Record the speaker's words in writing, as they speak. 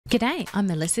G'day, I'm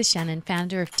Melissa Shannon,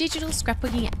 founder of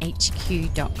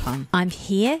digitalscrapbookinghq.com. I'm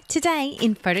here today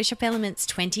in Photoshop Elements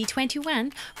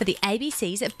 2021 for the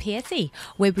ABCs of PSE,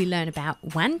 where we learn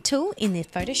about one tool in the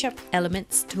Photoshop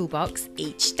Elements toolbox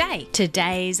each day.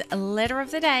 Today's letter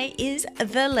of the day is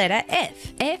the letter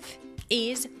F. F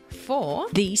is for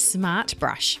the Smart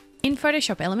Brush. In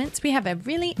Photoshop Elements, we have a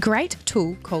really great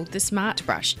tool called the Smart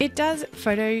Brush. It does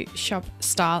Photoshop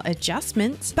style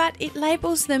adjustments, but it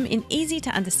labels them in easy to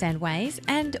understand ways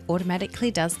and automatically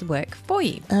does the work for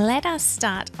you. Let us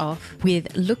start off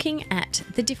with looking at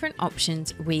the different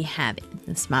options we have in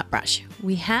the Smart Brush.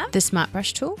 We have the Smart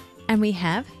Brush tool, and we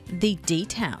have the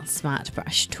Detail Smart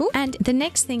Brush tool. And the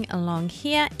next thing along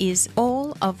here is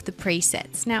all of the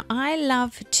presets. Now, I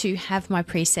love to have my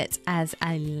presets as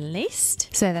a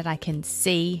list so that I can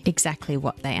see exactly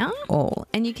what they are all.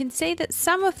 And you can see that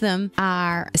some of them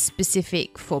are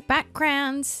specific for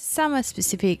backgrounds, some are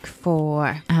specific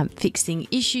for fixing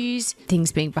issues,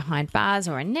 things being behind bars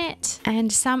or a net,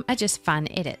 and some are just fun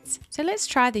edits. So let's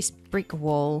try this brick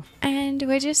wall, and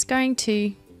we're just going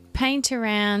to paint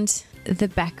around the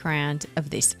background of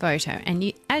this photo,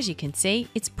 and as you can see,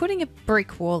 it's putting a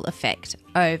brick wall effect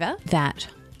over that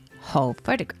whole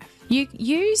photograph. You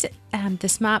use the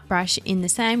Smart Brush in the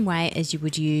same way as you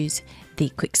would use the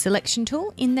Quick Selection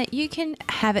tool, in that you can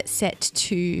have it set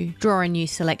to draw a new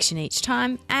selection each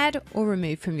time, add or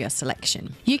remove from your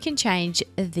selection. You can change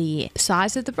the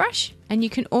size of the brush, and you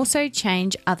can also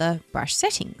change other brush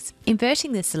settings.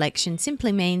 Inverting the selection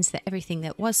simply means that everything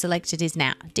that was selected is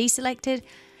now deselected,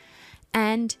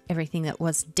 and everything that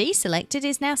was deselected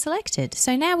is now selected.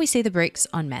 So now we see the bricks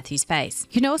on Matthew's face.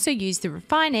 You can also use the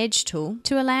Refine Edge tool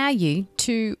to allow you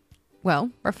to,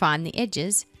 refine the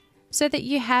edges so that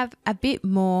you have a bit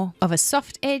more of a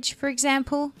soft edge, for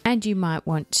example, and you might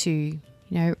want to,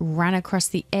 run across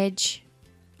the edge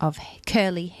of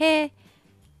curly hair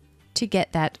to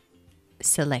get that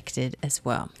selected as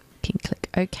well. You can click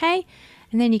OK.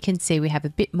 And then you can see we have a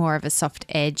bit more of a soft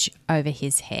edge over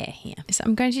his hair here. So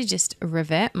I'm going to just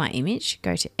revert my image,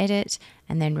 go to edit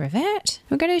and then revert.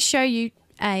 I'm going to show you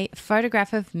a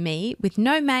photograph of me with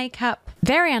no makeup,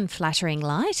 very unflattering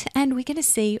light, and we're going to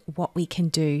see what we can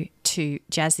do to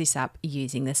jazz this up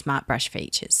using the Smart Brush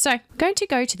features. So I'm going to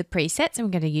go to the presets and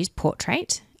we're going to use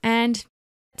Portrait and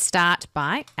start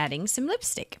by adding some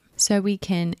lipstick. So we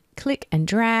can click and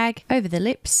drag over the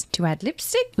lips to add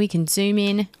lipstick. We can zoom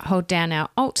in, hold down our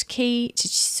Alt key to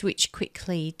switch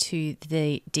quickly to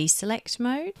the deselect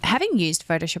mode. Having used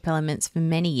Photoshop Elements for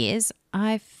many years,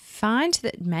 I find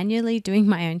that manually doing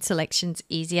my own selections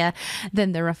easier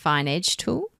than the Refine Edge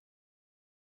tool.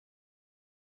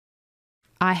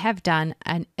 I have done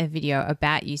a video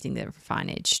about using the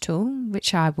Refine Edge tool,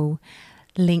 which I will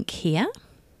link here.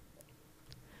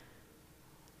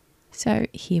 So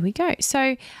here we go. So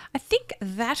I think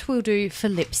that will do for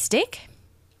lipstick.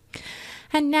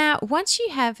 And now once you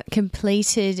have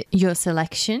completed your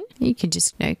selection, you can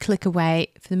just click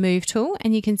away for the move tool,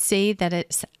 and you can see that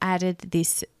it's added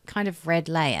this kind of red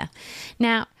layer.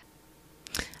 Now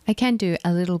I can do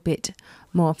a little bit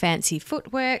more fancy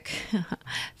footwork.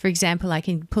 For example, I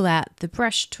can pull out the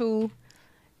brush tool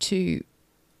to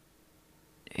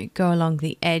go along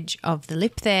the edge of the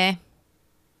lip there.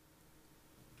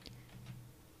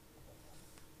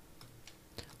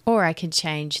 Or I can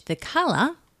change the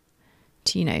colour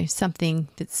to, something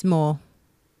that's more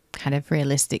kind of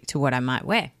realistic to what I might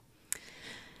wear.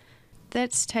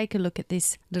 Let's take a look at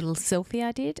this little selfie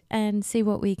I did and see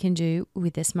what we can do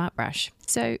with the Smart Brush.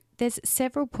 So there's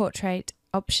several portrait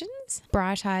options: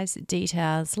 bright eyes,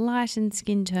 details, lighten,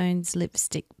 skin tones,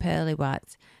 lipstick, pearly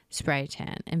whites, spray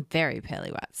tan, and very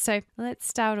pearly whites. So let's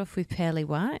start off with pearly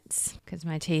whites, because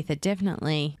my teeth are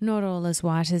definitely not all as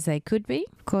white as they could be.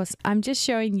 Of course, I'm just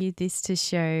showing you this to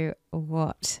show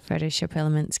what Photoshop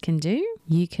Elements can do.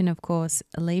 You can, of course,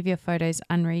 leave your photos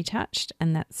unretouched,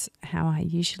 and that's how I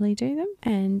usually do them.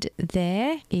 And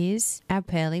there is our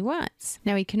pearly whites.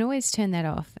 Now we can always turn that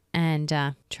off and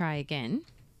try again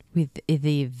with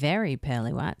the very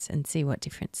pearly whites and see what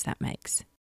difference that makes.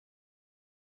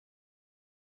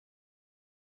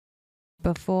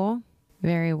 Before,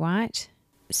 very white,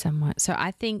 somewhat. So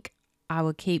I think I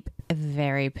will keep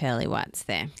very pearly whites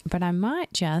there. But I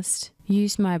might just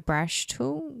use my brush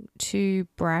tool to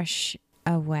brush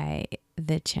away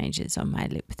the changes on my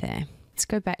lip there. Let's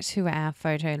go back to our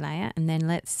photo layer, and then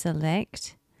let's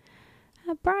select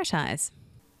bright eyes.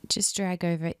 Just drag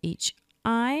over each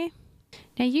eye.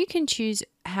 Now you can choose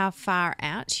how far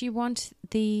out you want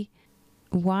the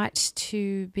white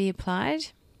to be applied.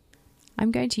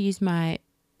 I'm going to use my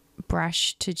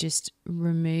brush to just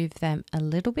remove them a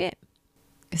little bit,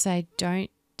 because I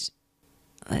don't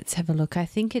Let's have a look. I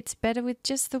think it's better with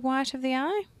just the white of the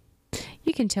eye.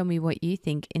 You can tell me what you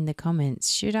think in the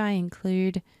comments. Should I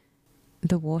include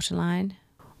the waterline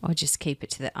or just keep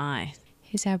it to the eye?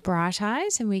 Here's our bright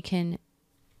eyes, and we can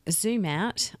zoom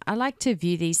out. I like to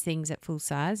view these things at full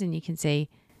size, and you can see,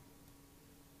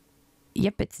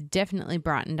 yep, it's definitely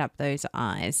brightened up those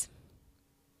eyes.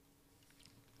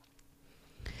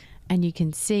 And you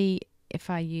can see if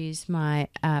I use my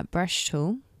brush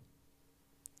tool,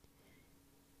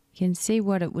 you can see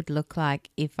what it would look like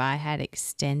if I had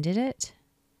extended it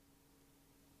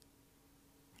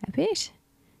a bit.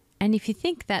 And if you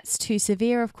think that's too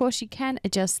severe, of course, you can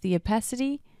adjust the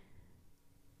opacity.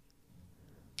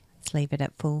 Let's leave it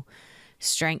at full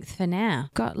strength for now.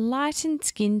 Got lightened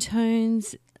skin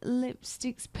tones,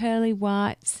 lipsticks, pearly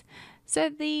whites. So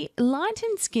the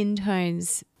lightened skin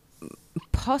tones,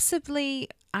 possibly,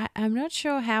 I'm not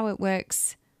sure how it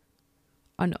works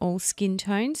on all skin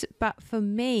tones, but for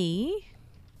me,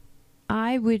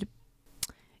 I would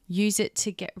use it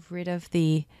to get rid of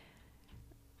the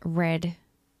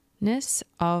redness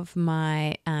of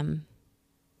my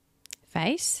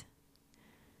face.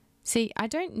 See, I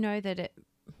don't know that it,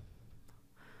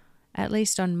 at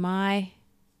least on my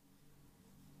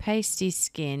pasty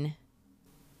skin,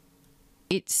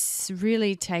 it's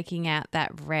really taking out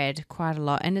that red quite a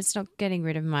lot, and it's not getting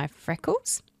rid of my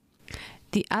freckles.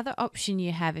 The other option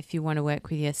you have if you want to work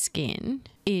with your skin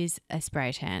is a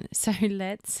spray tan. So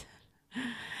let's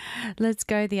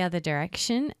go the other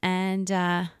direction, and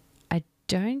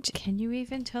can you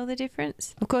even tell the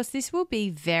difference? Of course, this will be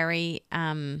very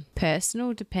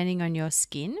personal depending on your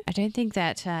skin. I don't think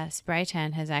that spray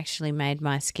tan has actually made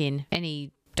my skin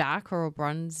any darker or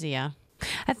bronzier.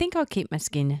 I think I'll keep my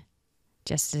skin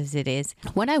just as it is.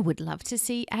 What I would love to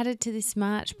see added to this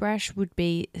Smart brush would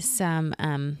be some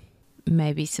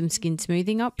maybe some skin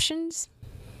smoothing options.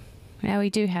 Now we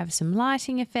do have some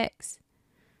lighting effects,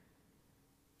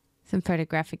 some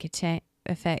photographic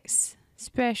effects,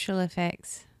 special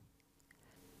effects,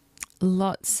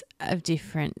 lots of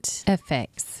different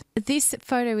effects. This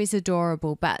photo is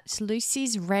adorable, but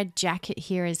Lucy's red jacket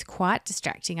here is quite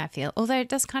distracting, I feel, although it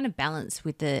does kind of balance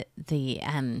with the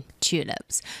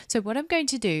tulips. So what I'm going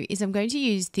to do is I'm going to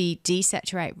use the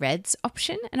Desaturate Reds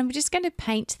option, and I'm just going to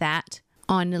paint that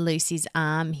on Lucy's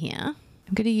arm here.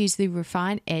 I'm going to use the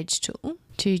Refine Edge tool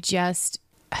to just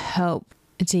help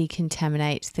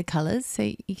decontaminate the colors,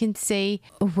 so you can see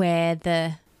where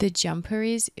the jumper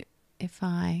is.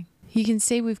 You can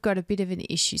see we've got a bit of an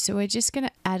issue, so we're just going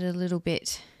to add a little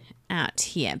bit out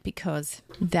here because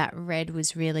that red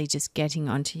was really just getting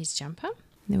onto his jumper.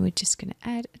 And then we're just going to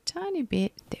add a tiny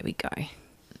bit. There we go.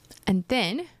 And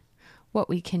then what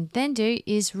we can then do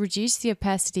is reduce the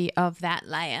opacity of that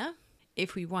layer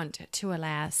if we want to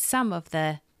allow some of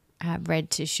the red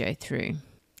to show through,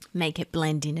 make it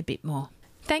blend in a bit more.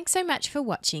 Thanks so much for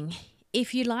watching.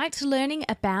 If you liked learning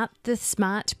about the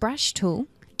Smart brush tool,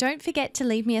 don't forget to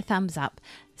leave me a thumbs up,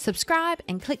 subscribe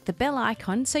and click the bell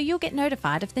icon so you'll get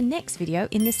notified of the next video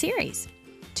in the series.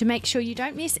 To make sure you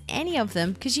don't miss any of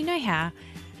them, because you know how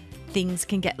things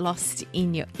can get lost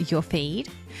in your feed,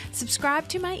 subscribe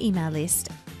to my email list.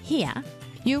 Here,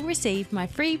 you'll receive my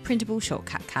free printable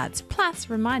shortcut cards, plus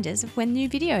reminders of when new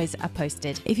videos are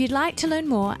posted. If you'd like to learn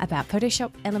more about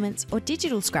Photoshop, Elements or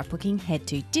digital scrapbooking, head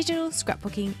to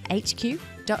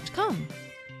digitalscrapbookinghq.com.